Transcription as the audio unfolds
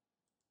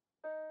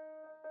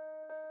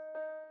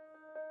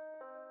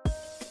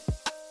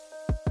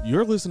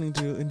You're listening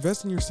to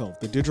Invest in Yourself,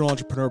 the Digital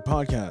Entrepreneur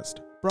Podcast,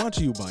 brought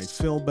to you by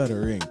Feel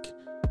Better Inc.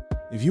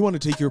 If you want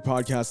to take your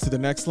podcast to the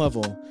next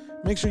level,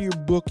 make sure you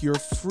book your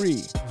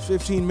free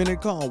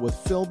 15-minute call with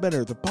Phil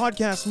Better, the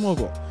podcast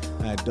mogul,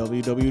 at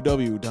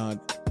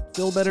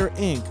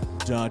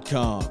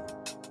www.philbetterinc.com.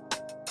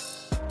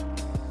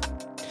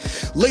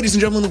 Ladies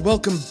and gentlemen,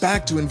 welcome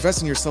back to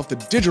Invest in Yourself, the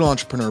Digital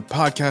Entrepreneur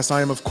Podcast.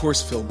 I am, of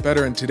course, Phil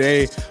Better, and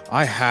today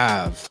I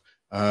have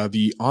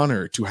the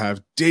honor to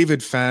have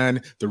David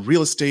Phan, the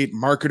real estate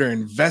marketer,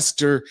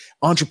 investor,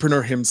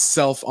 entrepreneur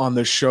himself on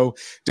the show.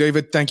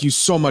 David, thank you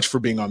so much for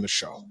being on the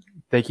show.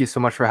 Thank you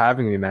so much for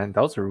having me, man. That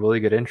was a really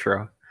good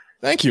intro.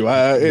 Thank you.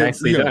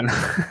 Nicely done.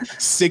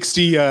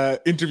 60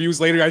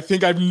 interviews later, I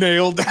think I've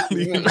nailed down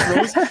the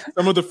intros.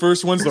 Some of the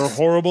first ones, they're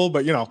horrible,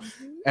 but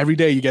every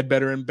day you get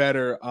better and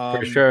better.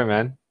 For sure,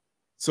 man.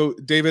 So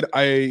David,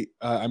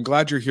 I'm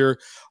glad you're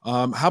here.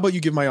 How about you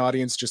give my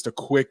audience just a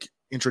quick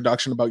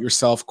introduction about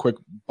yourself, quick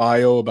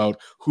bio about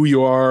who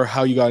you are,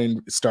 how you got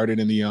started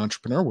in the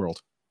entrepreneur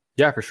world.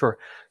 Yeah, for sure.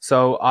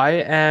 So I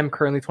am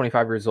currently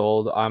 25 years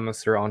old. I'm a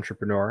serial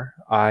entrepreneur.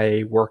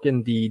 I work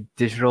in the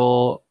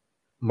digital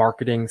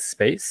marketing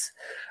space.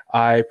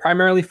 I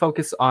primarily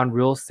focus on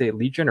real estate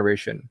lead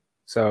generation.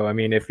 So, I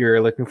mean, if you're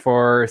looking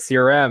for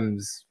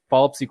CRMs,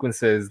 follow-up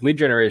sequences, lead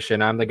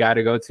generation, I'm the guy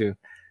to go to.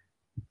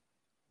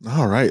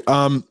 All right.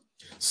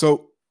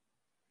 So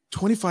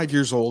 25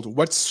 years old,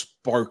 what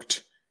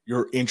sparked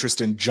your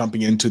interest in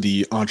jumping into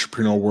the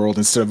entrepreneurial world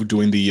instead of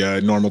doing the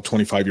normal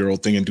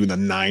 25-year-old thing and doing the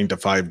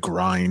 9-to-5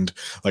 grind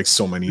like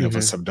so many of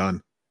us have done?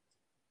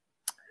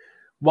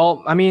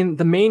 Well, I mean,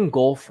 the main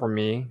goal for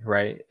me,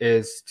 right,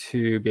 is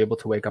to be able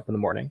to wake up in the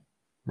morning,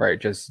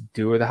 right? Just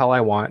do what the hell I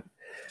want.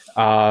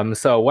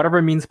 So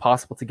whatever means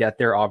possible to get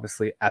there,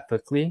 obviously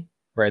ethically,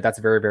 right? That's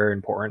very, very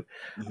important.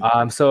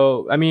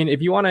 So, I mean,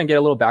 if you want to get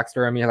a little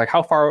backstory, I mean, like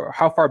how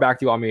far back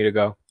do you want me to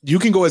go? You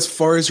can go as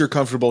far as you're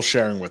comfortable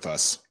sharing with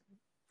us.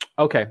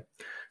 Okay.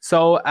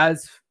 So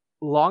as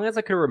long as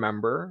I could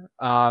remember,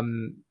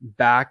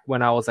 back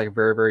when I was like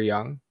very, very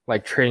young,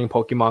 like trading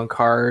Pokemon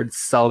cards,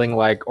 selling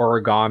like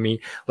origami,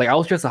 like I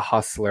was just a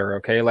hustler.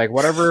 Okay. Like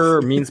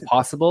whatever means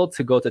possible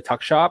to go to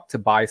tuck shop to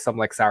buy some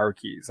like sour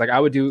keys. Like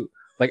I would do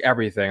like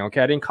everything.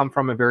 Okay. I didn't come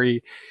from a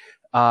very,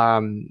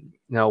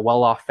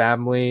 well-off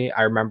family.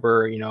 I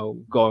remember,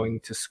 going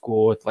to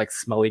school with like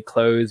smelly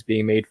clothes,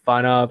 being made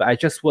fun of. I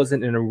just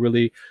wasn't in a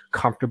really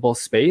comfortable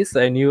space.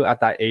 I knew at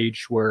that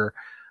age where,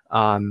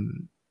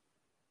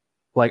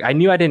 like I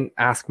knew I didn't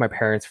ask my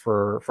parents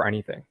for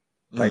anything.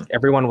 Like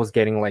everyone was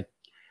getting like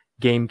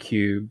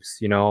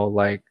GameCubes,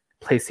 like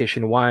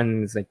PlayStation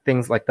 1s, like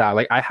things like that.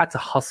 Like I had to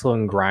hustle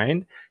and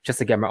grind just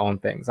to get my own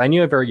things. I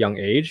knew at a very young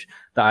age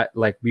that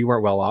like we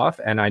weren't well off,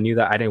 and I knew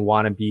that I didn't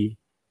want to be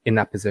in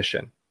that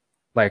position.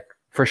 Like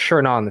for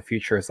sure not in the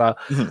future. So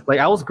like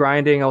I was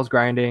grinding,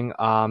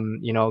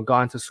 gone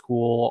to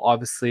school.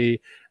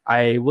 Obviously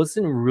I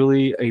wasn't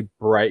really a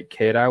bright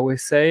kid, I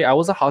always say. I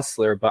was a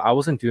hustler, but I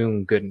wasn't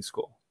doing good in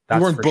school. You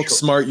weren't book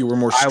smart, you were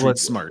more street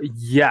smart.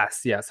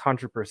 Yes,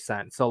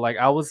 100%. So like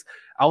I was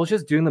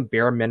just doing the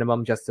bare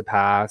minimum just to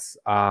pass.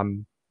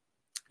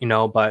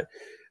 But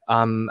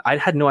I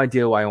had no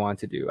idea what I wanted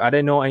to do. I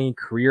didn't know any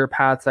career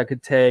paths I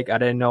could take. I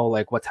didn't know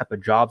like what type of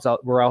jobs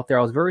were out there.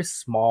 I was very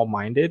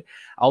small-minded.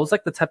 I was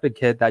like the type of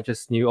kid that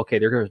just knew, okay,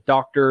 there are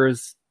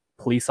doctors,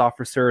 police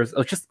officers. It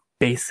was just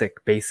basic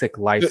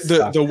life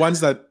stuff. The ones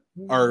that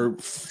are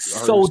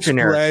so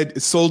generic,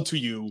 sold to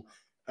you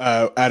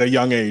at a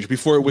young age.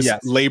 Before it was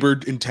labor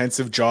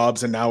intensive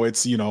jobs, and now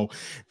it's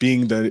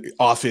being the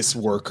office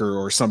worker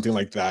or something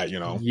like that.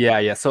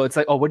 Yeah. So it's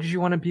like, oh, what did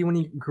you want to be when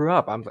you grew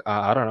up? I'm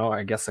I don't know,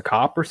 I guess a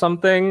cop or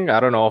something. I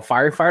don't know, a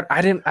firefighter.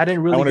 I didn't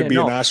really. I want to be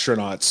an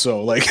astronaut.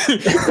 So like,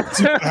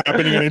 it's not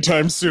happening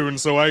anytime soon.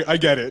 So I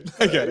get it.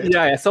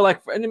 Yeah. So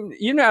like,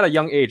 even at a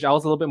young age, I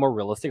was a little bit more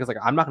realistic. I was like,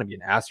 I'm not going to be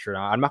an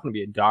astronaut. I'm not going to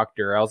be a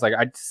doctor. I was like,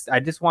 I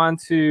just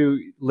want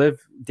to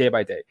live day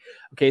by day.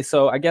 Okay.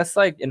 So I guess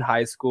like in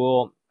high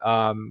school,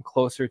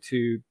 closer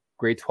to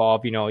grade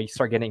 12, you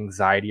start getting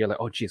anxiety. You're like,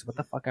 oh geez, what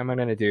the fuck am I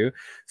gonna do?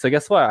 So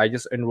guess what? I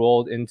just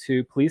enrolled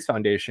into Police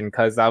Foundation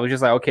because I was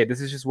just like, okay,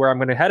 this is just where I'm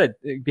gonna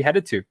be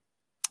headed to.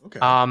 Okay.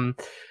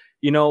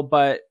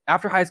 But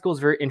after high school is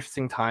a very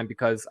interesting time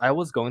because I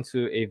was going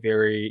to a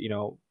very,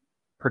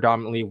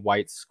 predominantly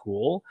white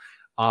school.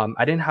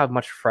 I didn't have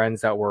much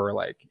friends that were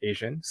like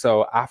Asian.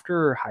 So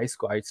after high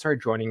school, I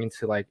started joining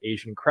into like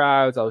Asian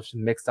crowds. I was just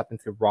mixed up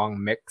into the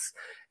wrong mix.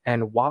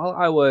 And while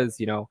I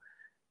was,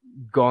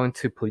 going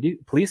to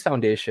police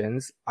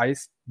foundations, I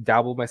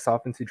dabbled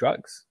myself into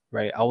drugs,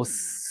 right? I was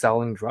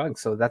selling drugs.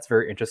 So that's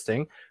very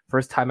interesting.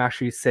 First time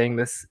actually saying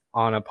this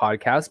on a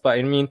podcast, but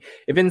I mean,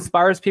 if it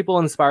inspires people,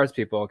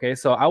 okay?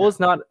 So I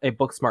was not a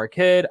book smart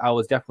kid. I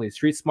was definitely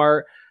street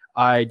smart.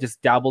 I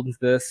just dabbled into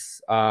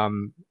this,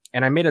 and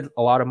I made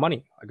a lot of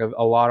money, like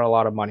a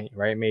lot of money,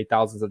 right? I made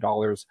thousands of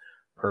dollars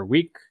per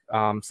week.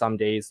 Some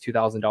days,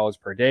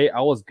 $2,000 per day. I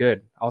was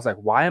good. I was like,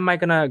 why am I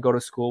going to go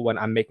to school when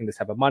I'm making this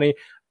type of money?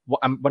 what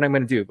I'm going to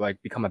do,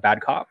 like become a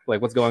bad cop?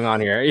 Like what's going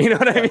on here? You know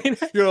what I Yeah. mean?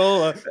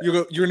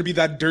 You're gonna be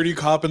that dirty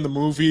cop in the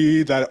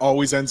movie that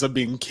always ends up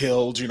being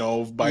killed,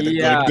 by the good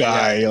Yeah,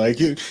 yeah,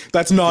 guy.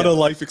 That's not a yeah.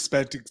 life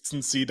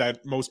expectancy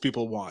that most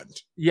people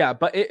want. Yeah,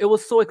 but it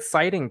was so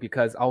exciting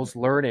because I was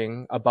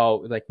learning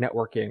about like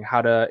networking,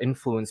 how to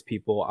influence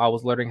people. I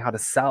was learning how to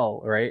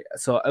sell, right?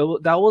 So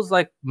that was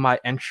like my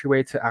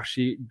entryway to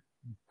actually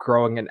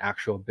growing an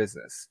actual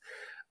business.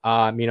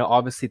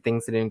 Obviously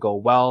things didn't go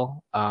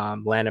well.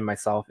 Landed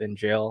myself in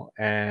jail,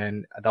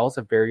 and that was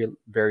a very,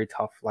 very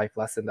tough life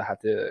lesson that I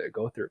had to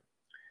go through.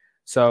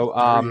 So,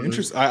 Very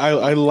interesting.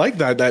 I like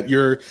that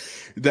you're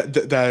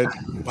that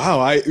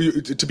wow.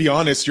 To be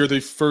honest, you're the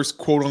first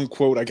quote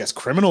unquote, I guess,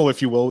 criminal,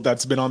 if you will,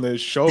 that's been on this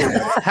show.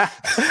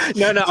 That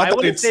no, not I that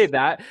wouldn't it's say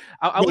that.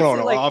 I no, would no, say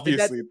no. like that.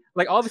 Obviously,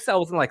 Like obviously, I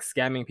wasn't like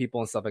scamming people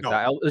and stuff like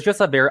that. no. It was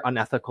just a very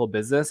unethical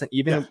business, and Yeah.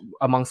 even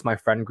amongst my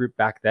friend group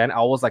back then,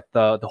 I was like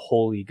the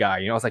holy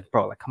guy. I was like,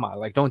 bro, like come on,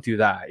 like don't do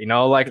that.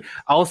 Like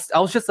I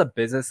was just a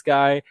business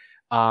guy.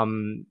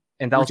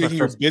 And that You're was my taking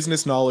your first.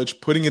 business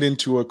knowledge, putting it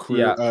into a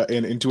career, Yeah,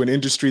 into an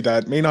industry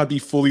that may not be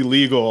fully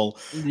legal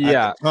at the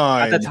yeah.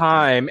 At the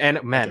time. time, and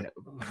Okay. man,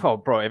 oh,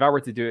 bro, if I were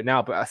to do it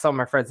now, but some of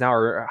my friends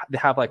now they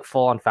have like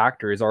full on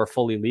factories or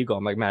fully legal.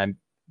 I'm like, man,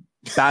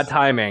 bad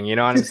timing. You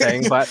know what I'm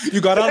saying? But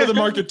You got out of the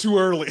market too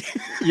early.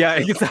 yeah,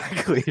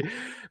 exactly.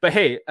 But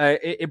hey,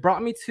 it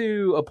brought me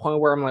to a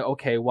point where I'm like,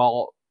 okay,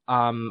 well,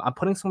 I'm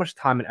putting so much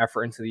time and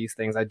effort into these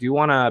things. I do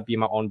want to be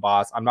my own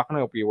boss. I'm not going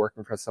to be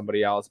working for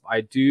somebody else. I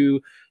do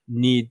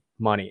need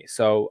money.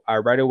 So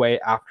right away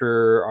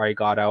after I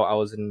got out, I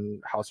was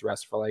in house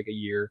arrest for like a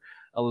year.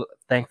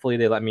 Thankfully,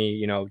 they let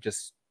me,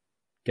 just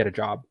get a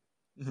job.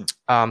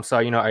 Mhm. So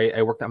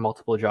I worked at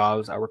multiple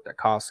jobs. I worked at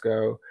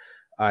Costco.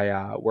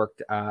 I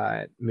worked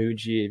at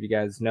Muji, if you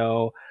guys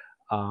know,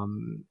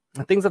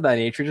 things of that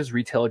nature. Just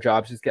retail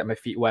jobs, just get my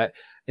feet wet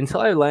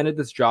until I landed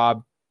this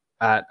job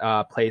at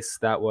a place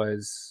that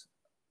was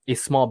a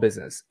small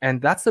business,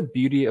 and that's the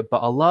beauty of. But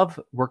I love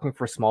working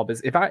for small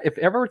business. If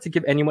ever were to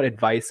give anyone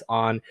advice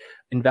on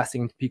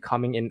investing,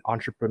 becoming an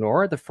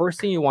entrepreneur, the first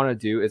thing you want to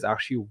do is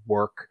actually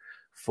work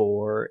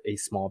for a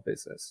small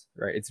business,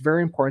 right? It's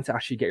very important to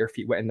actually get your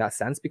feet wet in that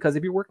sense, because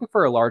if you're working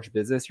for a large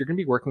business, you're going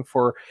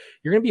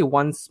to be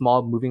one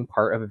small moving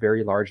part of a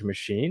very large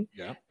machine.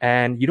 Yeah.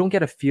 And you don't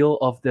get a feel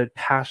of the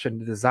passion,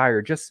 the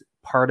desire, just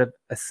part of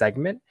a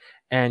segment,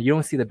 and you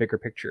don't see the bigger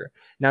picture.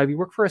 Now, if you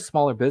work for a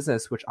smaller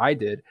business, which I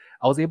did,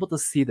 I was able to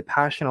see the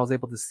passion. I was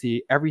able to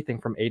see everything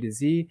from A to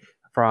Z,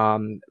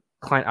 from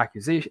client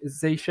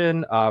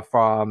acquisition,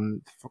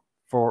 from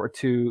for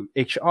to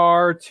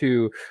HR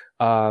to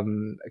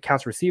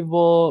accounts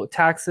receivable,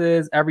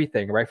 taxes,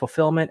 everything, right?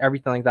 Fulfillment,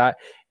 everything like that.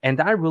 And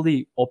that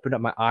really opened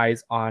up my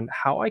eyes on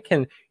how I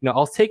can, I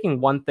was taking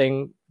one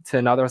thing to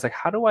another. I was like,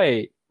 how do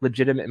I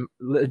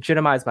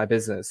legitimize my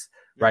business,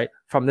 right?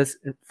 From this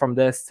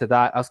to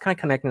that. I was kind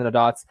of connecting the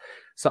dots.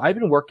 So I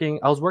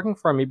was working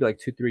for maybe like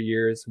 2-3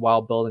 years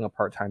while building a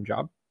part-time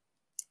job.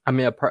 I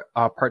mean,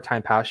 a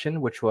part-time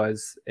passion, which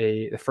was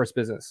the first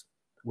business,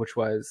 which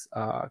was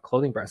a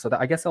clothing brand. So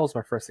I guess that was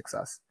my first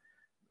success,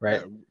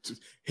 right?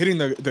 Hitting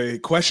the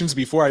questions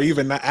before I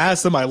even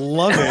ask them. I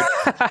love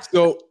it.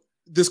 So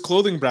this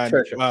clothing brand,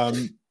 Sure.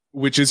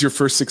 which is your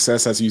first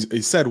success, as you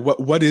said,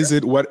 what is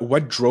it?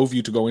 What drove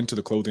you to go into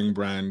the clothing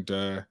brand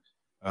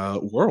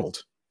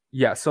world?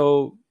 Yeah,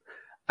 so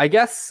I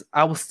guess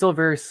I was still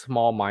very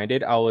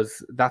small-minded.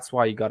 That's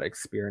why you got to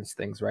experience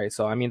things, right?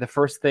 So I mean, the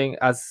first thing,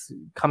 as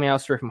coming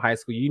out straight from high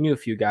school, you knew a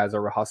few guys that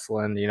were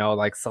hustling,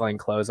 like selling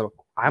clothes. I'm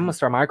gonna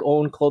start my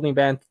own clothing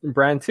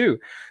brand too.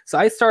 So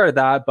I started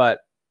that,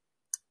 but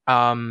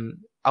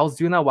I was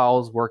doing that while I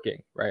was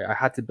working, right? I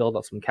had to build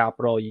up some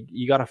capital.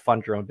 You got to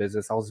fund your own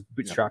business. I was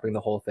bootstrapping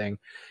the whole thing.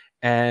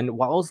 And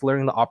while I was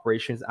learning the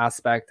operations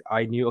aspect,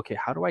 I knew, okay,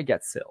 how do I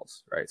get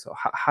sales, right? So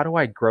how do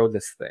I grow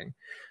this thing?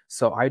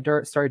 So I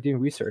started doing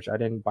research. I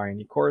didn't buy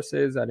any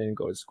courses. I didn't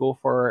go to school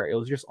for it. It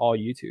was just all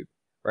YouTube,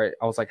 right?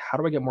 I was like, how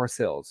do I get more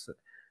sales,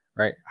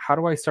 right? How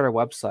do I start a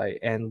website?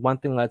 And one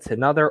thing led to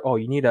another. Oh,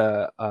 you need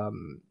a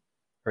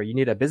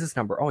business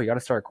number. Oh, you got to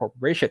start a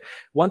corporation.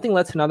 One thing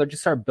led to another.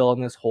 Just start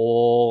building this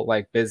whole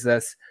like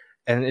business,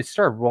 and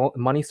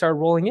money started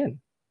rolling in.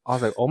 I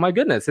was like, oh my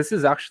goodness, this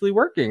is actually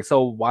working.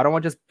 So why don't I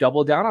just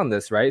double down on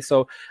this, right?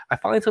 So I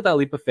finally took that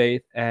leap of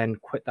faith and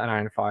quit that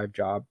 9 to 5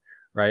 job,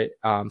 right?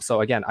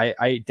 So again,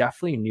 I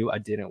definitely knew I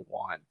didn't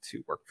want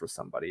to work for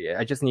somebody.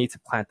 I just need to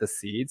plant the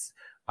seeds,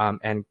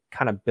 and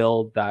kind of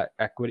build that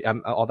equity,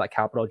 all that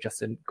capital, just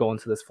to go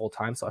into this full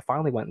time. So I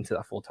finally went into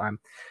that full time.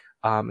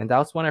 And that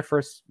was when I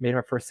first made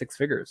my first 6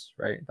 figures,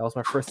 right? That was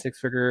my first 6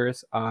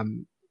 figures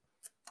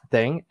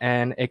thing.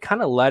 And it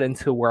kind of led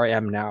into where I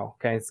am now.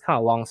 Okay. It's kind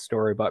of a long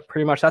story, but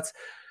pretty much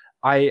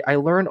I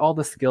learned all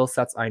the skill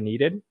sets I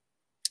needed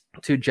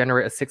to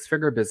generate a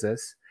 6-figure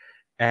business.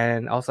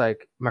 And I was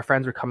like, my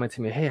friends were coming to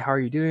me, hey, how are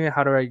you doing?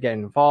 How do I get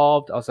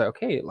involved? I was like,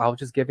 okay, I was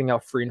just giving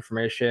out free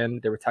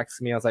information. They were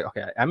texting me. I was like,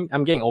 okay, I'm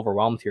getting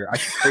overwhelmed here. I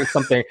should create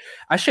something.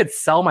 I should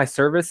sell my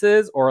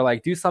services or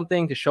like do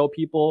something to show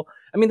people.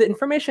 I mean, the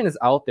information is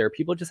out there.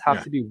 People just have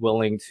Yeah. to be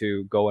willing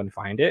to go and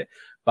find it.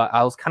 But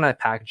I was kind of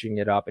packaging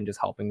it up and just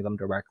helping them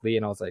directly.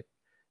 And I was like,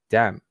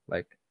 damn,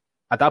 like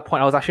at that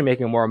point, I was actually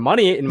making more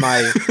money in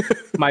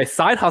my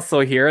side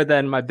hustle here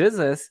than my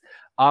business.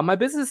 My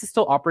business is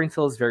still operating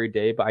till this very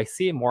day, but I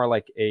see it more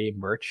like a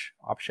merch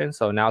option.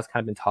 So now it's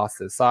kind of been tossed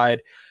to the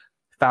side.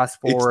 Fast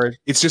it's forward.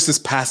 it's just this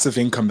passive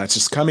income that's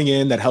just coming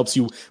in that helps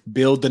you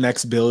build the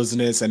next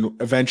business, and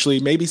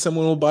eventually maybe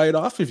someone will buy it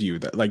off of you,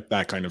 that like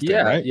that kind of thing,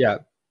 Yeah, right? yeah.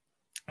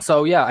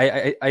 So yeah,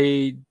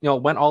 I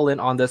went all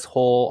in on this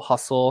whole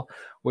hustle,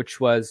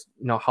 which was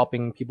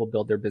helping people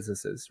build their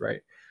businesses,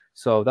 right?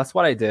 So that's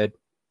what I did.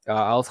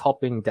 I was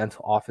helping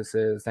dental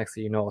offices. Next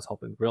thing you know, I was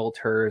helping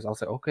realtors. I was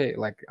like, okay,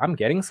 like I'm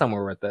getting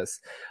somewhere with this.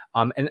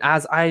 And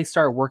as I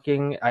started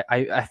working,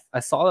 I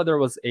saw that there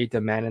was a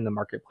demand in the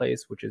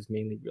marketplace, which is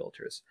mainly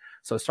realtors.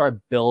 So I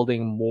started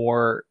building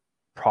more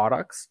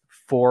products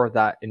for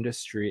that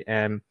industry,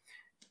 and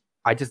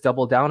I just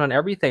doubled down on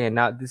everything, and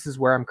now this is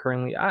where I'm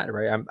currently at.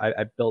 Right,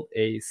 I built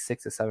a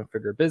 6 to 7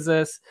 figure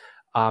business.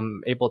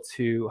 I'm able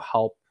to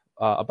help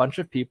a bunch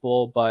of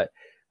people, but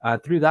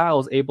through that, I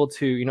was able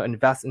to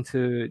invest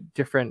into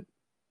different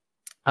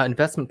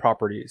investment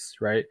properties.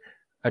 Right,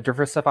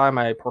 diversify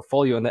my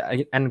portfolio, and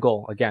the end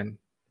goal again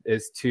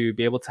is to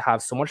be able to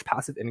have so much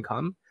passive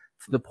income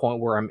to the point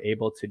where I'm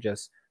able to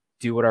just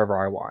do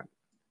whatever I want.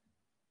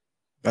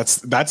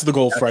 That's the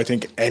goal for, I That's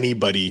think,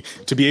 anybody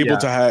to be able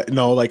yeah, to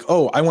know, like,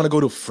 oh, I want to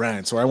go to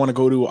France, or I want to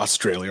go to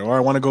Australia, or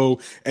I want to go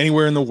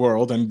anywhere in the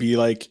world, and be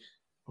like,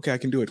 okay, I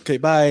can do it. Okay,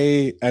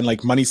 bye. And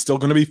like money's still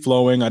going to be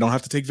flowing. I don't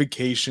have to take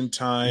vacation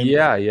time.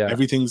 yeah, yeah,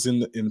 Everything's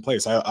in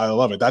place. I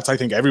love it. That's, I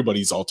think,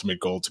 everybody's ultimate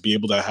goal, to be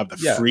able to have the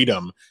yeah.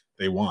 freedom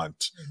they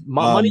want.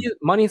 Money, Um,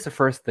 money is the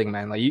first thing,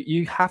 man. Like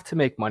you have to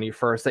make money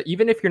first. That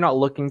even if you're not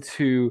looking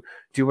to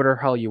do whatever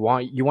hell you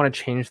want to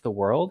change the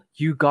world,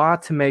 you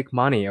got to make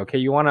money. Okay,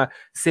 you want to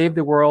save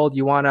the world,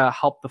 you want to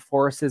help the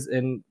forces,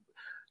 and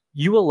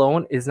you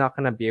alone is not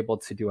going to be able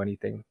to do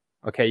anything.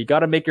 Okay, you got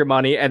to make your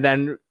money and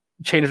then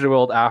change the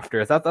world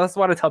after. That's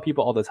what I tell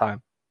people all the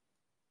time.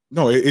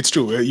 no, it's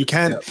true. You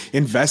can't Yeah.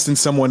 invest in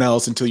someone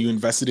else until you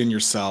invested in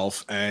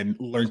yourself and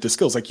learned the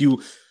skills. Like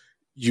you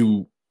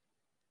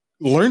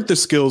learned the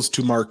skills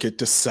to market,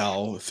 to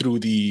sell through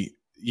the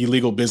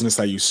illegal business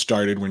that you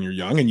started when you're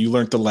young, and you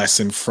learned the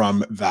lesson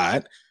from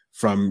that,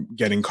 from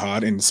getting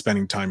caught and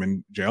spending time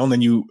in jail. And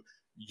then you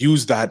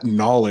use that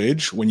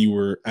knowledge when you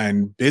were,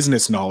 and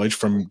business knowledge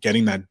from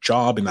getting that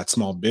job in that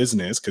small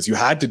business, because you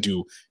had to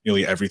do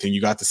nearly everything.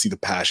 You got to see the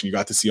passion, you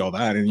got to see all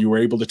that, and you were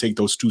able to take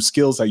those two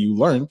skills that you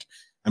learned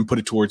and put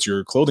it towards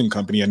your clothing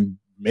company and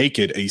make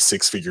it a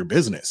six-figure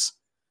business.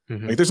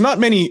 Hmm. Like, there's not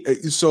many.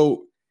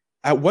 So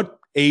at what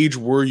age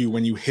were you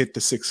when you hit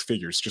the six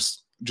figures?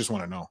 Just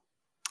want to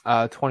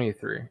know.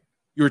 23.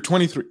 You were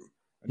 23.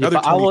 Yeah, Another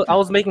but I 23.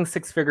 was making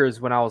six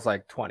figures when I was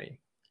like 20.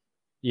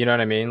 You know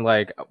what I mean?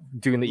 Like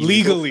doing the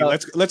illegal Legally,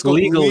 stuff let's go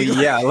legally.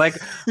 legally. Yeah,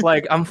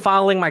 like I'm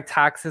filing my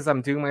taxes.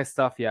 I'm doing my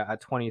stuff. Yeah, at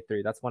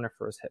 23. That's when I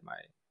first hit my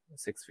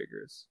six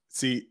figures.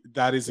 See,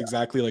 that is Yeah.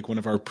 exactly like one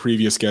of our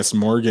previous guests,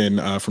 Morgan,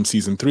 from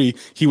season 3.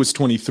 He was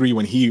 23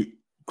 when he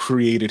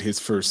created his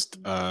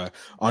first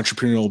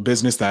entrepreneurial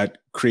business that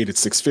created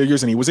six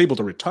figures, and he was able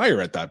to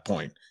retire at that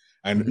point.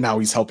 And Mhm. now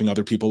he's helping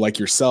other people like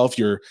yourself.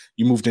 You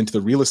moved into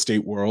the real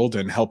estate world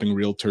and helping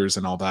realtors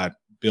and all that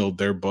build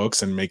their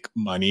books and make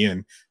money.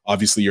 And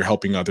obviously, you're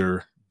helping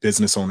other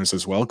business owners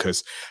as well.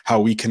 Because how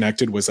we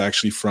connected was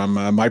actually from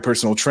my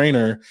personal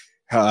trainer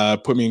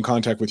put me in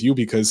contact with you,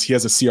 because he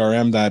has a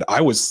CRM that I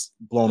was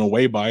blown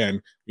away by,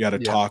 and we had a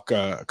Yeah. talk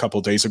a couple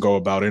of days ago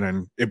about it,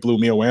 and it blew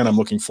me away. And I'm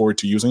looking forward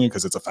to using it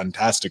because it's a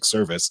fantastic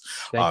service.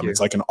 Thank It's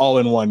you. like an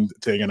all-in-one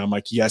thing, and I'm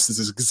like, yes, this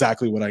is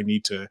exactly what I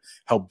need to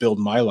help build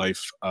my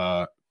life,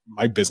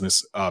 my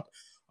business up.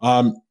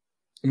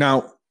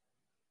 Now,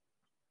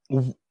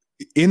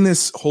 in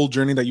this whole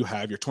journey that you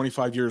have, you're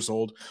 25 years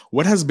old.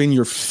 What has been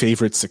your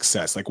favorite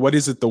success? Like, what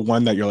is it, the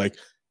one that you're like,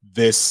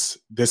 this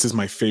is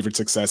my favorite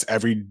success?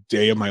 Every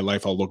day of my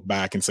life, I'll look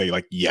back and say,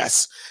 like,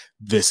 yes,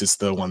 this is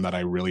the one that I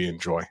really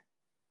enjoy.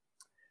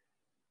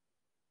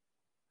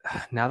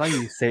 Now that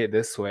you say it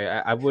this way,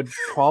 I would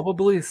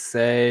probably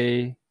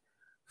say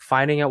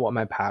finding out what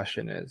my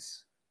passion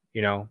is.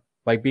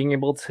 Like being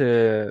able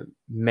to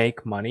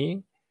make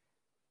money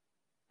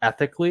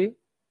ethically,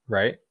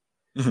 right?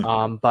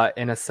 Mhm. But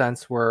in a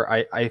sense where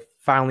I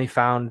finally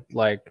found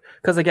like,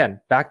 because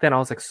again, back then I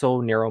was like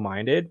so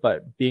narrow-minded,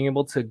 but being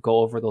able to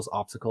go over those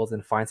obstacles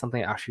and find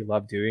something I actually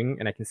love doing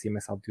and I can see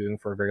myself doing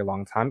for a very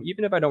long time,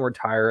 even if I don't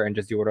retire and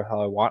just do whatever the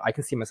hell I want, I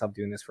can see myself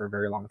doing this for a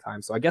very long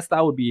time. So I guess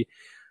that would be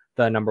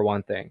the number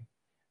one thing,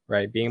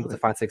 right? Being able to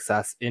find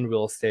success in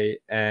real estate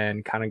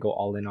and kind of go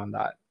all in on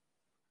that.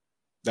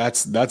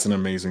 That's an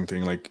amazing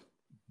thing. Like,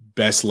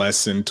 best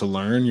lesson to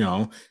learn,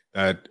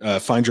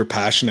 that find your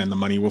passion and the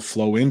money will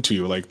flow into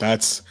you. Like,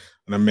 that's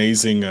an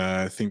amazing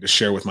thing to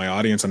share with my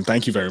audience, and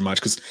thank you very much,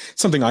 because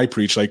it's something I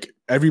preach. Like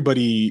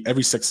everybody,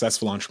 every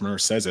successful entrepreneur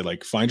says it.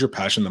 Like find your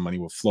passion, the money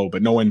will flow.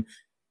 But no one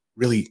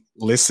really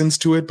listens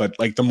to it. But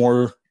like the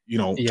more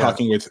Yeah.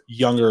 talking with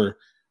younger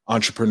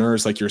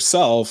entrepreneurs like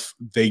yourself,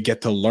 they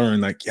get to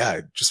learn. Like,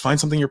 yeah, just find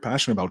something you're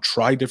passionate about.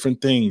 Try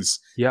different things,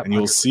 Yep, and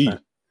you'll 100%. see.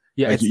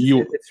 Yeah, Like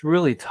you, it's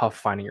really tough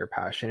finding your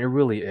passion. It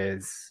really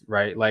is,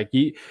 right? Like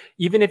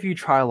even if you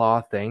try a lot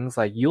of things,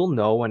 like you'll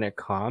know when it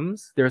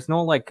comes. There's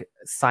no like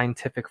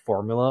scientific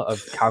formula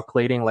of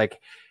calculating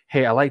like,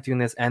 hey, I like doing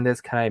this and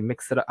this. Can I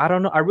mix it up? I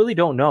don't know. I really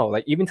don't know.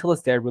 Like even till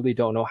this day, I really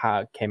don't know how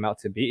it came out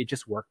to be. It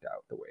just worked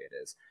out the way it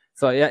is.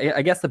 So yeah,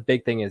 I guess the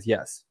big thing is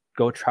yes,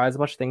 go try as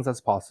much things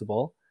as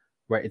possible,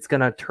 right? It's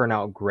gonna turn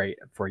out great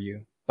for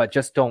you, but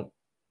just don't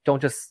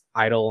just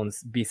idle and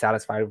be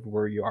satisfied with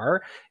where you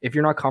are. If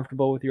you're not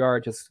comfortable with where you are,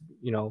 just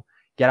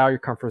get out of your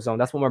comfort zone.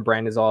 That's what my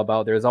brand is all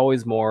about. There's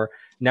always more.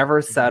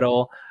 Never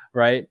settle,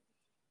 right?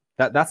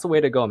 That's the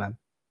way to go, man.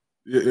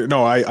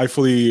 no, I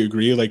fully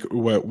agree. Like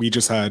what we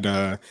just had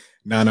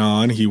Nana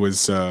on, he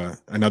was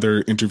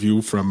another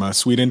interview from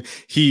Sweden.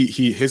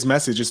 His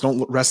message is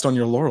don't rest on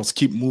your laurels.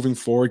 Keep moving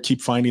forward.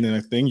 Keep finding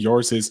a thing.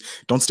 Yours is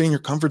don't stay in your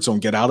comfort zone.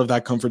 Get out of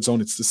that comfort zone.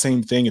 It's the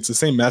same thing. It's the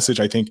same message.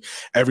 I think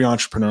every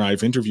entrepreneur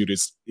I've interviewed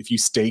is if you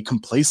stay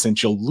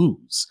complacent, you'll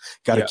lose.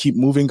 Got to Yeah, keep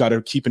moving. Got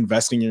to keep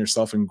investing in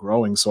yourself and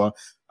growing. So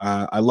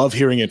I love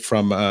hearing it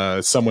from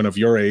someone of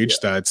your age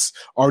yeah. that's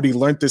already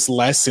learned this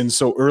lesson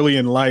so early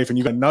in life, and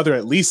you got another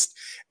at least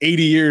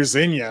 80 years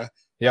in you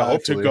Yeah, to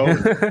hopefully.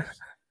 go.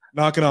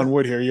 Knocking on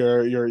wood here,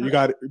 you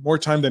got more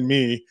time than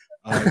me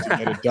to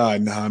get it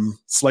done. I'm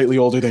slightly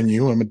older than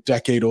you. I'm a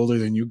decade older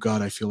than you.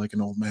 God, I feel like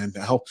an old man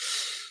now.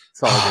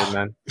 It's all good,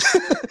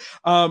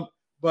 man.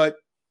 But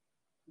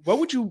what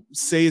would you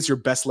say is your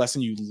best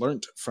lesson you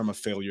learned from a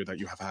failure that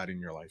you have had in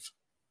your life?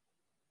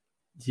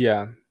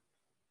 Yeah.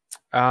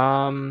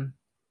 Um,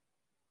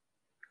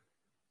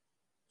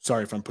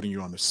 Sorry if I'm putting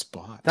you on the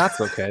spot. that's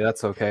okay.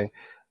 That's okay.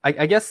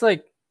 I guess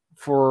like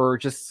for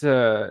just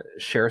to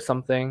share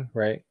something,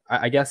 right?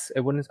 I guess I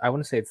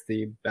wouldn't say it's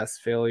the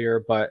best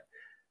failure, but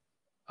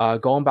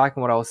going back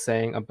on what I was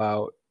saying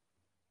about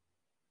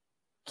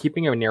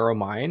keeping a narrow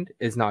mind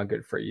is not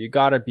good for you. You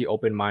got to be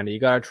open minded. You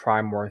got to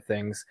try more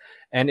things.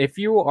 And if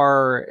you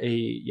are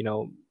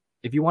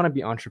if you want to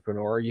be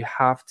entrepreneur, you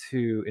have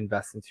to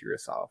invest into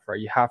yourself, right?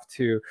 You have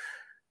to,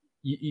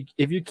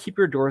 if you keep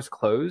your doors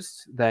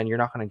closed, then you're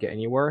not going to get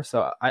anywhere.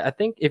 So I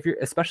think if you're,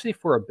 especially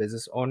for a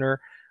business owner,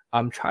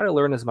 try to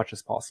learn as much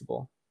as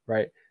possible,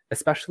 right?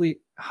 Especially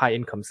high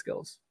income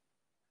skills,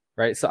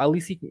 right? So at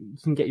least you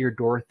can get your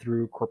door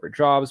through corporate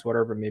jobs,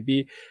 whatever it may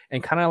be,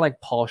 and kind of like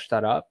polish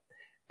that up.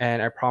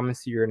 And I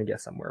promise you're going to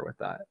get somewhere with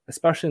that,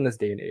 especially in this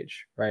day and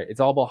age, right? It's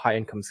all about high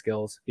income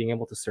skills, being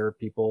able to serve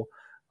people.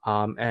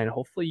 And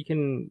hopefully you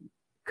can,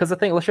 because the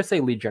thing, let's just say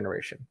lead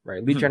generation,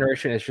 right? Lead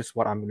generation is just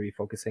what I'm going to be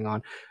focusing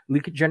on.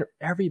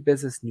 Every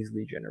business needs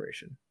lead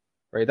generation,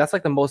 right? That's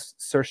like the most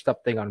searched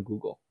up thing on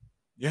Google.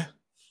 Yeah.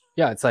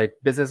 Yeah, it's like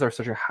business are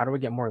searching, how do I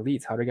get more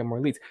leads? How do I get more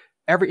leads?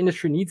 Every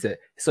industry needs it.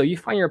 So you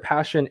find your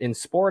passion in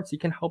sports, you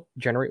can help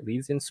generate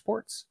leads in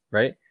sports,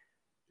 right?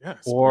 Yeah.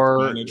 Sports Or,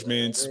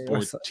 management,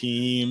 or sport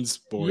teams,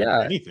 sport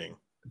yeah, anything.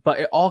 but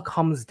it all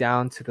comes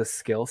down to the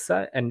skill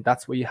set, and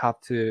that's what you have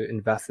to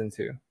invest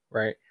into,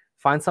 right?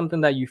 Find something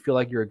that you feel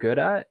like you're good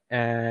at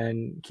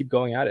and keep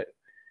going at it.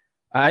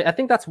 I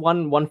think that's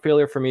one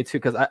failure for me too,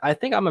 because I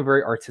think I'm a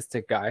very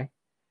artistic guy,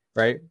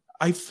 right?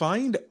 I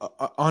find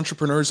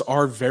entrepreneurs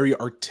are very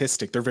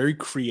artistic. They're very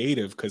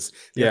creative because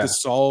they have to Yeah.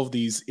 solve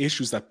these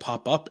issues that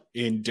pop up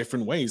in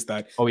different ways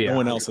that Oh no yeah,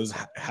 one else has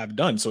 100%. have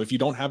done. So if you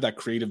don't have that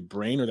creative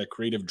brain or that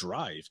creative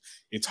drive,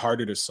 it's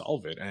harder to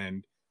solve it.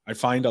 And I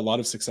find a lot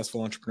of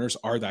successful entrepreneurs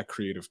are that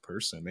creative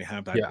person. They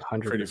have that Yeah,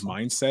 creative 100%.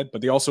 mindset,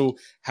 but they also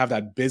have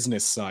that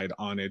business side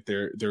on it.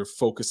 They're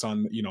focused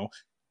on,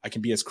 I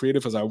can be as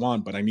creative as I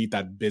want, but I need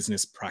that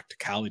business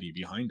practicality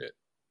behind it.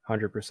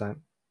 100%.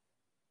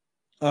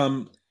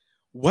 Um,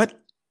 what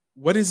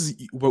what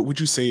would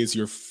you say is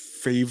your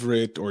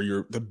favorite or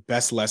the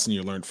best lesson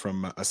you learned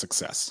from a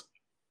success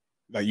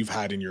that you've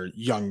had in your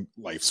young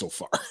life so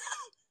far?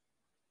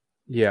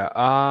 Yeah.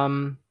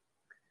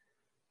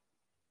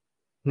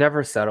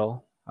 Never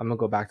settle. I'm gonna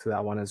go back to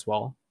that one as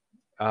well.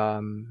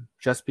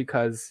 Just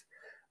because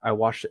I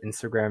watched an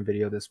Instagram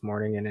video this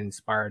morning and it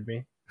inspired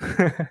me.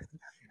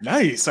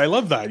 Nice. I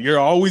love that. You're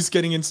always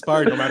getting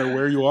inspired no matter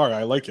where you are.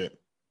 I like it.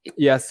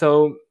 Yeah,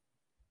 so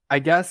I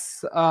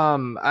guess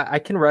I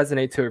can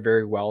resonate to it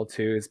very well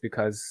too, is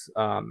because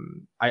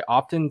I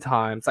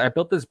oftentimes I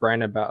built this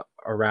brand about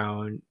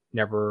around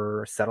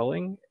never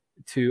settling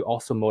to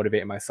also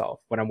motivate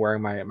myself. When I'm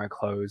wearing my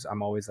clothes,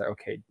 I'm always like,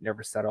 okay,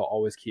 never settle,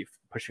 always keep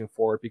pushing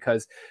forward,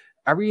 because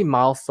every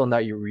milestone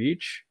that you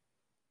reach,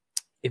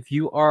 if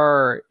you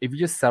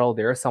just settle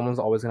there, someone's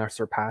always going to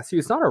surpass you.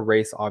 It's not a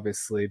race,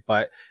 obviously,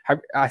 but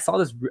I saw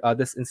this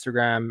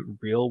Instagram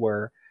reel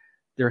where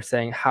they're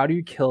saying, how do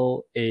you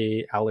kill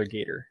a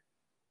alligator?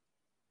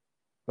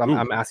 Ooh.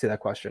 I'm asking that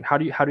question. How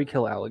do you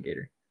kill an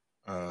alligator?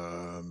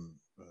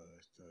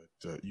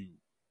 You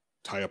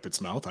tie up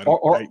its mouth. I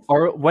Or, don't.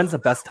 or or when's the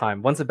best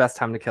time? When's the best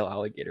time to kill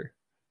alligator?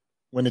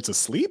 When it's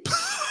asleep,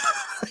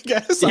 I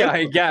guess. Yeah,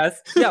 I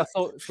guess. Yeah,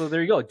 so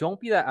there you go. Don't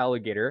be that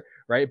alligator,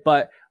 right?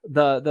 But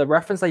the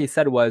reference that you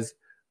said was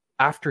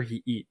after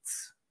he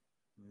eats,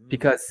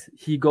 because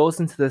he goes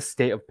into this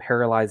state of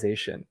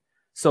paralyzation.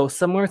 So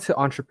similar to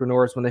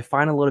entrepreneurs, when they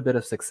find a little bit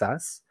of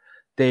success,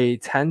 they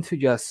tend to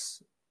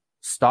just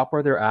stop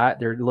where they're at.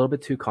 They're a little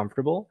bit too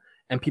comfortable,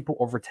 and people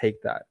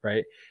overtake that,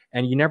 right?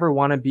 And you never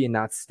want to be in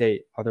that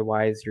state.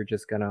 Otherwise, you're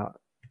just gonna,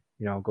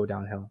 go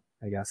downhill,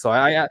 I guess. So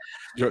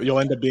You'll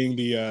end up being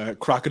the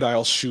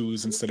crocodile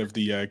shoes instead of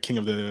the king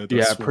of the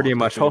yeah, swamp, pretty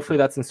much. Hopefully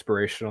that's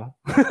inspirational.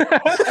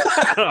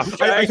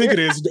 I think it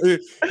is.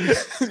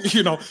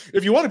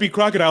 If you want to be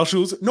crocodile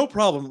shoes, no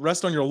problem.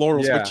 Rest on your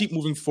laurels, but keep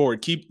moving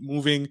forward. Keep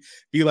moving.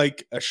 Be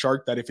like a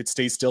shark that if it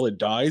stays still, it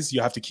dies.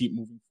 You have to keep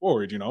moving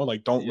forward.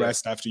 Like don't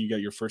rest after you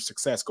get your first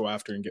success. Go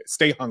after and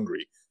stay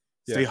hungry.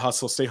 Stay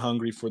hustle, stay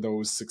hungry for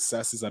those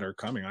successes that are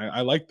coming. I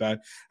like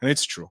that. And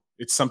it's true.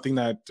 It's something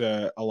that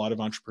a lot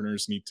of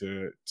entrepreneurs need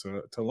to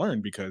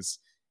learn, because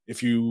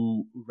if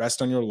you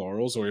rest on your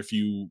laurels or if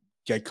you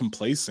get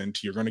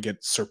complacent, you're going to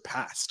get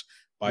surpassed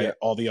by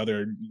all the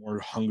other more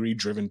hungry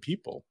driven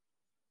people.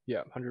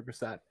 Yeah,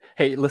 100%.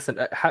 Hey, listen,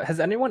 has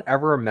anyone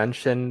ever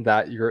mentioned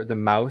that the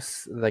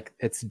mouse, like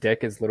its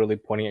dick is literally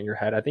pointing at your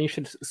head? I think you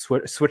should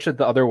switch it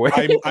the other way.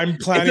 I'm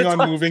planning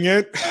on moving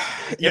it.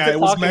 Yeah, it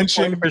was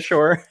mentioned for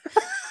sure.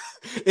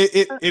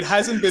 It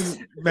hasn't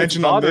been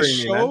mentioned on this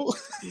show.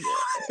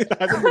 It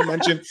hasn't been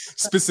mentioned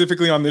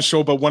specifically on this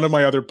show, but one of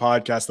my other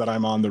podcasts that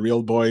I'm on, The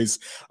Real Boys,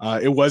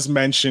 it was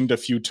mentioned a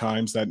few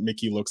times that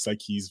Mickey looks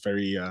like he's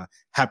very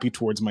happy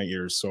towards my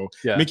ears. So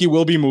Mickey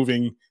will be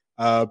moving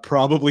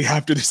probably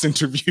after this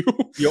interview.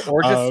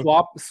 Or just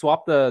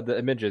swap the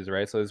images,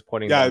 right? So it's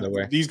pointing the other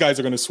way. These guys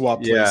are going to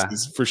swap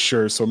places for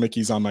sure. So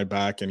Mickey's on my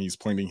back and he's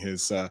pointing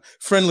his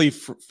friendly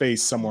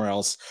face somewhere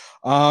else.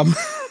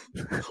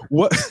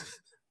 What?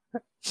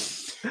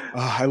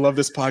 I love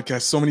this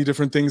podcast. So many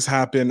different things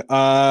happen.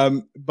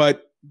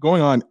 But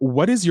going on,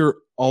 what is your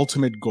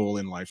ultimate goal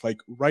in life? Like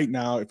right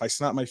now, if I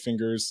snap my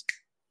fingers,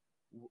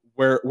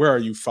 where are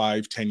you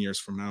 5-10 years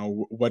from now?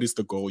 What is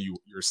the goal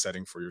you're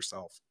setting for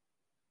yourself?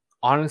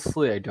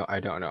 Honestly, I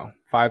don't know.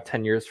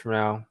 5-10 years from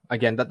now,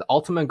 again, that the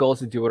ultimate goal is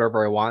to do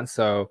whatever I want.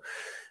 So,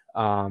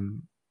 I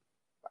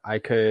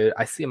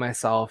see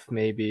myself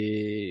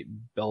maybe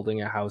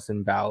building a house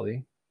in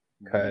Bali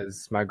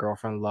because my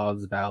girlfriend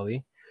loves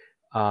Bali.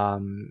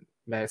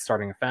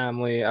 Starting a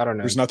family. I don't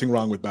know. There's nothing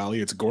wrong with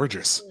Bali. It's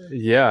gorgeous.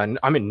 Yeah.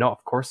 I mean, no,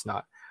 of course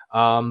not.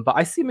 But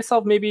I see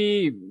myself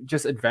maybe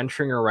just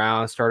adventuring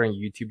around, starting a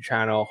YouTube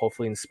channel,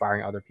 hopefully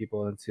inspiring other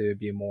people to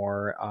be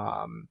more,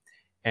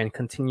 and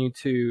continue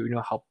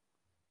to, help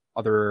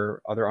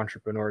other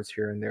entrepreneurs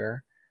here and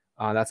there.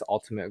 That's the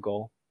ultimate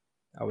goal.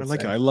 I like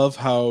it. I love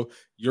how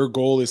your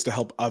goal is to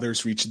help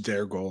others reach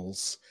their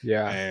goals.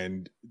 Yeah.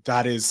 And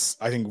that is,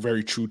 I think,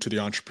 very true to the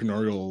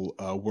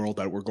entrepreneurial world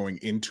that we're going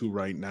into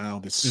right now.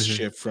 This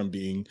shift from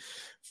being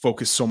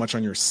focused so much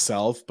on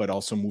yourself, but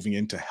also moving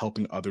into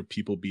helping other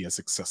people be as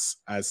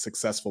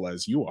successful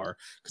as you are,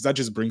 because that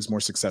just brings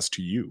more success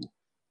to you.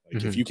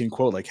 Like if you can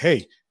quote like,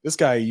 hey, this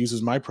guy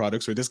uses my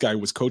products, or this guy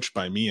was coached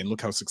by me and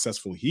look how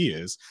successful he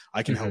is,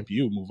 I can help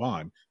you move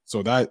on.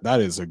 So that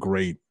is a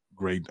great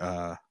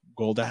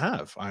goal to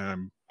have.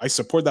 I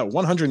support that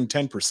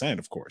 110%,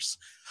 of course,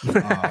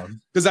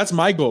 because that's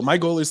my goal. My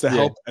goal is to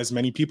help as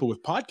many people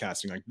with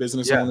podcasting, like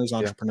business owners,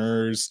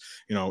 entrepreneurs,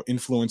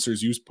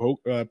 influencers use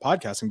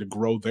podcasting to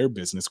grow their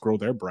business, grow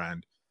their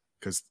brand,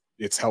 because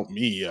it's helped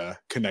me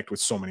connect with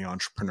so many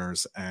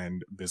entrepreneurs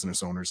and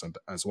business owners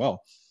as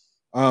well.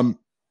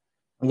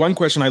 One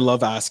question I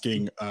love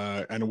asking,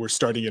 and we're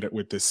starting it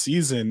with this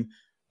season,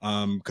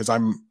 because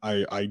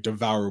I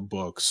devour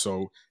books.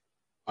 So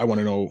I want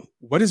to know,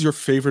 what is your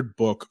favorite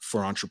book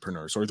for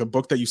entrepreneurs, or the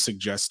book that you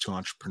suggest to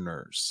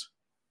entrepreneurs?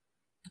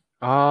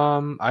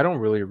 I don't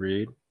really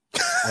read.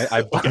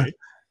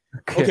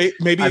 Okay,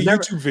 maybe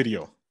YouTube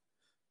video.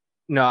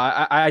 No,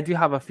 I do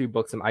have a few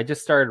books. I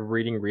just started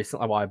reading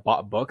recently. Well, I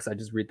bought books. I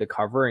just read the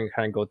cover and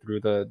kind of go through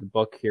the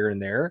book here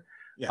and there.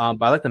 Yeah.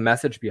 But I like the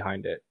message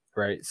behind it,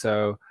 right?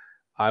 So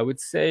I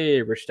would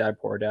say Rich Dad,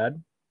 Poor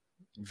Dad.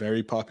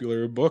 Very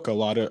popular book.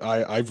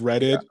 I've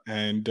read it,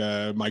 and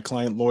my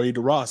client Lloyd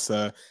Ross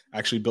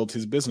actually built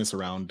his business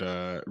around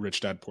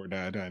Rich Dad Poor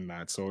Dad and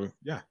that. So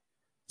that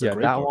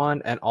book.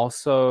 One, and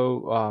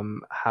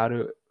also how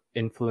to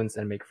influence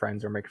and make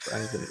friends, or make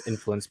friends and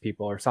influence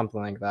people, or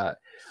something like that.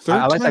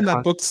 Third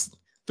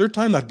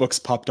time that book's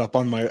popped up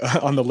on my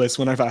on the list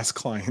when I've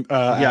asked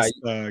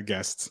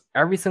guests.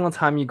 Every single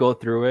time you go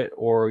through it,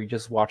 or you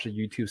just watch a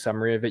YouTube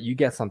summary of it, you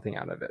get something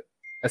out of it,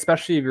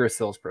 especially if you're a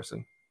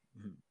salesperson.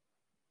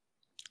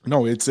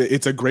 No, it's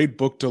a great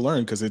book to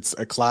learn, because it's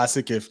a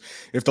classic. If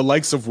the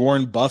likes of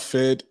Warren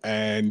Buffett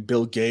and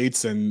Bill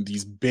Gates and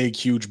these big,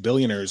 huge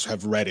billionaires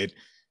have read it,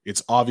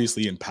 it's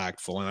obviously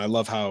impactful. And I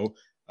love how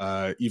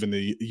even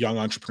the young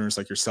entrepreneurs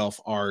like yourself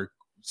are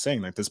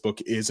saying that this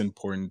book is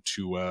important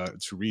to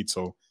read.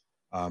 So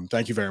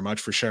Thank you very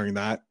much for sharing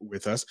that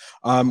with us.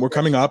 We're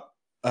coming up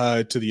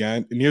to the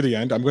end, near the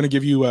end. I'm going to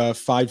give you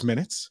 5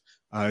 minutes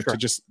to Sure.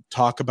 just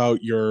talk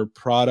about your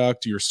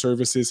product, your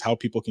services, how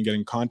people can get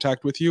in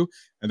contact with you,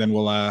 and then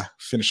we'll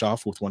finish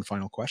off with one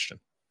final question.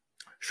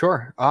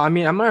 Sure. I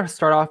mean, I'm going to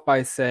start off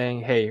by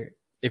saying, hey,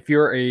 if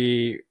you're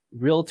a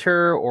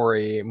realtor or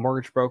a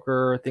mortgage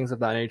broker, things of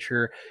that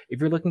nature, if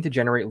you're looking to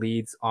generate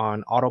leads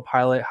on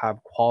autopilot,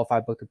 have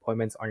qualified booked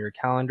appointments on your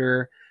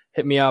calendar,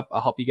 hit me up.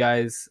 I'll help you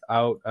guys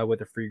out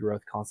with a free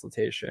growth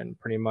consultation.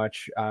 Pretty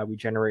much, we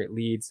generate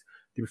leads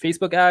through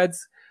Facebook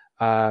ads.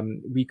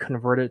 We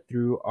convert it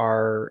through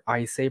our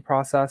ISA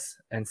process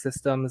and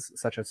systems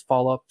such as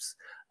follow-ups,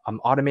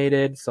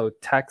 automated, so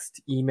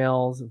text,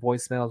 emails,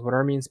 voicemails,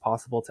 whatever means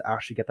possible to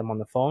actually get them on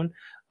the phone,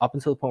 up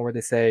until the point where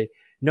they say,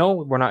 no,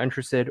 we're not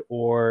interested,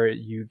 or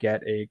you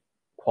get a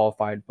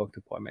qualified booked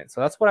appointment.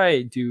 So that's what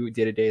I do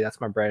day to day.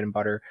 That's my bread and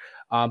butter.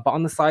 But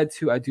on the side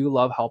too, I do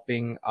love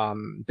helping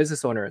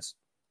business owners,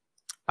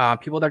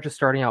 people that are just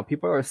starting out,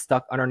 people are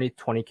stuck underneath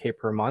 20K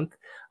per month,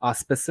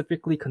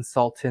 specifically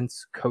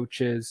consultants,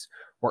 coaches,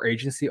 or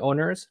agency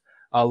owners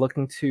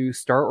looking to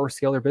start or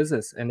scale their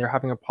business, and they're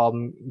having a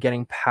problem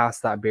getting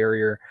past that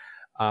barrier.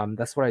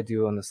 That's what I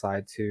do on the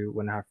side too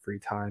when I have free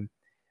time.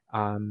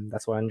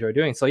 That's what I enjoy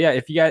doing. So yeah,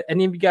 if you guys,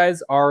 any of you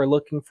guys are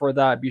looking for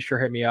that, be sure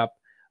to hit me up.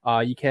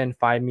 You can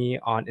find me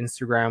on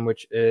Instagram,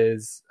 which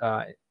is /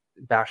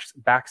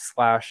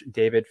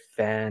 David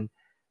Phan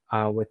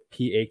with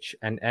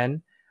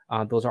PHNN.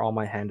 Those are all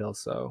my handles,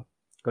 so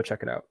go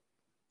check it out.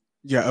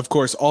 Yeah, of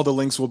course. All the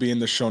links will be in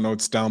the show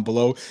notes down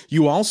below.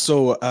 You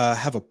also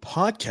have a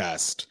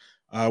podcast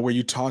where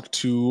you talk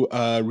to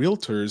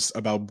realtors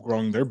about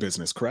growing their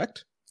business,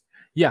 correct?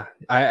 Yeah,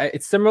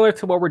 it's similar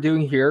to what we're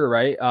doing here,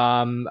 right?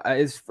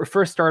 It's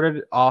first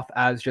started off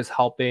as just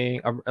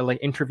helping, like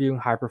interviewing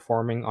high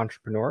performing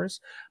entrepreneurs,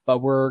 but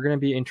we're going to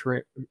be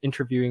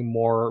interviewing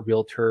more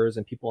realtors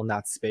and people in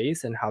that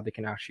space and how they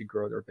can actually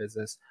grow their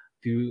business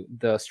through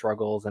the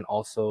struggles and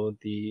also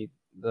the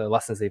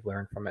lessons they've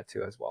learned from it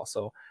too as well.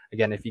 So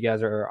again, if you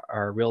guys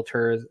are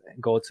realtors,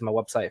 go to my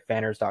website,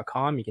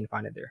 fanners.com. You can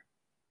find it there.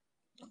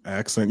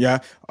 Excellent. Yeah.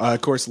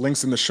 Of course,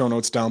 links in the show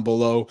notes down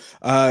below.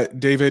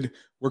 David,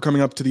 we're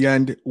coming up to the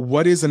end.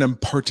 What is an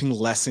imparting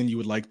lesson you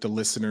would like the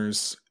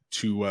listeners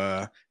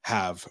to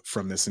have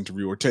from this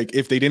interview, or take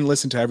if they didn't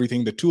listen to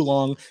everything, the too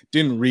long,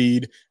 didn't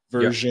read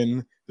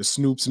version, the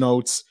Snoop's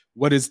notes?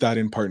 What is that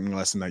imparting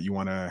lesson that you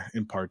want to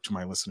impart to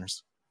my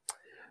listeners?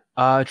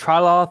 Try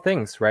a lot of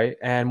things, right?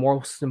 And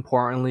most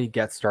importantly,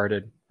 get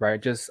started,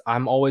 right? Just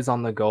I'm always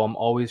on the go. I'm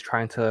always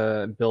trying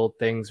to build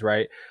things,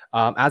 right?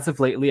 As of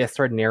lately, I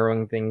started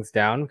narrowing things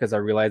down because I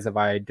realized if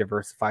I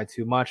diversify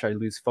too much, I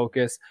lose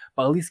focus.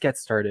 But at least get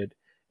started.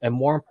 And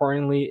more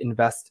importantly,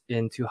 invest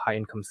into high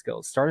income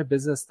skills. Start a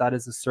business that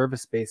is a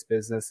service-based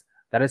business.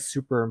 That is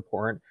super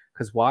important.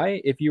 Because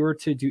why? If you were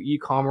to do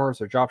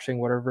e-commerce or dropshipping,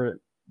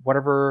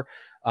 whatever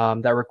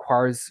that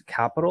requires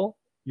capital,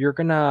 you're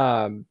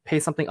gonna pay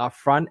something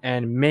upfront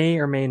and may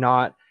or may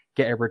not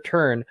get a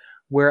return.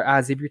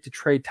 Whereas if you're to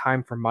trade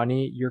time for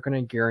money, you're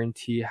gonna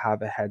guarantee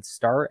have a head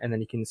start, and then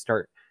you can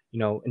start,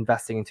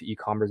 investing into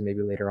e-commerce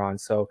maybe later on.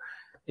 So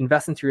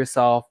invest into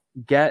yourself,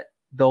 get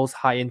those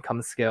high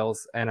income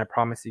skills, and I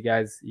promise you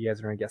guys are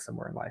gonna get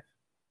somewhere in life.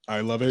 I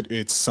love it.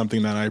 It's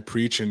something that I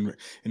preach, and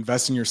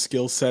invest in your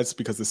skill sets,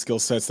 because the skill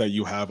sets that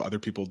you have, other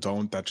people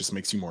don't. That just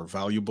makes you more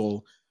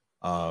valuable.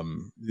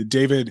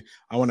 David,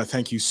 I want to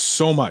thank you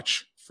so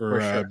much for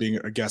sure. being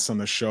a guest on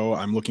the show.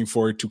 I'm looking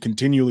forward to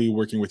continually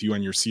working with you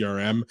on your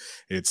CRM.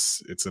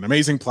 It's an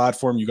amazing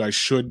platform. You guys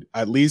should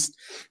at least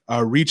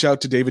reach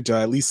out to David to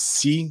at least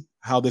see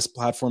how this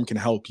platform can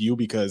help you,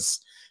 because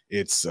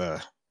it's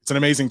an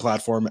amazing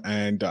platform,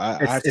 and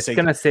I have to say, it's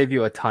going to save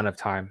you a ton of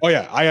time. Oh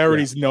yeah, I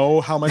already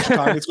know how much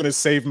time it's going to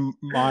save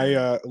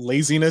my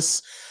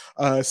laziness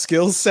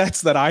skill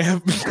sets that I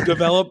have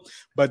developed.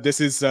 But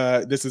this is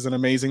an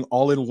amazing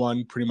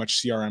all-in-one, pretty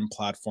much CRM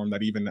platform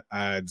that even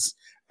adds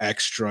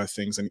extra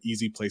things and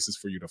easy places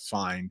for you to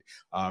find.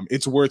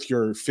 It's worth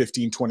your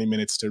 15-20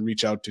 minutes to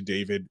reach out to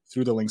David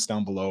through the links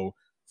down below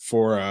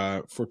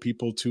for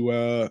people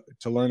to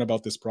learn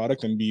about this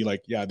product and be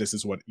like, yeah, this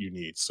is what you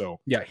need.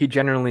 So yeah, he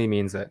genuinely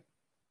means it.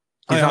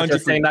 He's not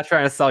just saying, not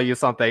trying to sell you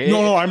something.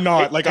 No, I'm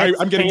not.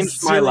 I'm getting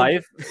changed my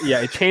life. Yeah,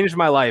 it changed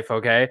my life.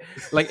 Okay,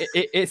 like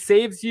it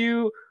saves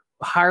you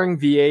hiring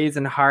VAs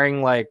and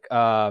hiring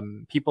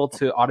people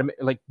to automate,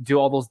 like do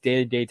all those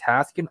day-to-day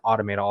tasks. You can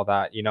automate all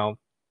that.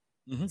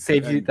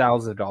 Saves you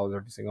thousands of dollars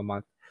every single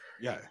month.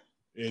 Yeah,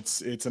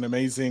 it's an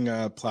amazing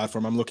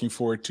platform. I'm looking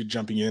forward to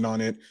jumping in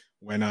on it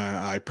when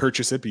I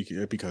purchase it,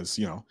 because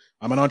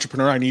I'm an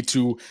entrepreneur. I need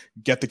to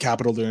get the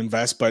capital to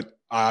invest, but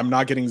I'm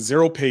not getting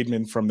zero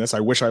payment from this.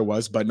 I wish I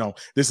was, but no,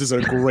 this is a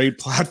great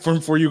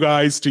platform for you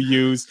guys to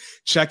use.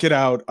 Check it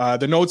out.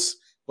 The notes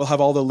will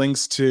have all the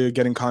links to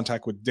get in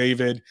contact with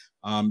David.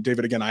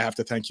 David, again, I have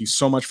to thank you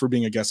so much for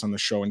being a guest on the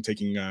show and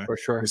taking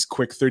this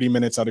quick 30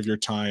 minutes out of your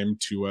time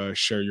to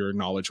share your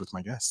knowledge with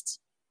my guests.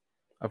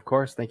 Of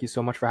course. Thank you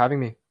so much for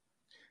having me.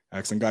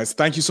 Excellent, guys.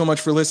 Thank you so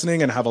much for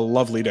listening and have a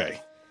lovely day.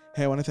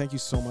 Hey, I want to thank you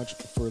so much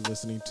for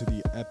listening to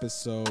the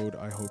episode.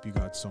 I hope you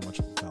got so much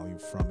value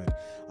from it.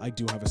 I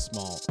do have a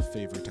small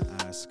favor to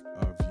ask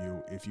of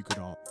you. If you could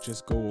all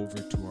just go over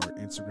to our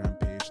Instagram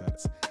page,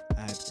 that's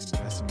at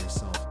Investing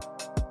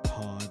Yourself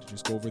Pod.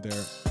 Just go over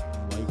there,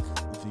 like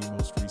the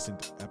most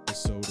recent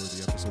episode or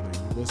the episode that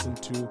you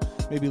listened to.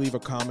 Maybe leave a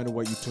comment of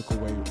what you took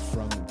away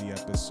from the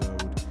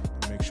episode.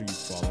 And make sure you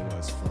follow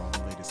us for all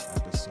the latest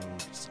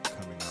episodes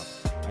coming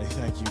up. I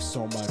thank you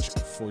so much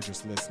for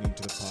just listening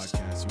to the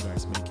podcast. You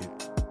guys make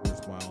it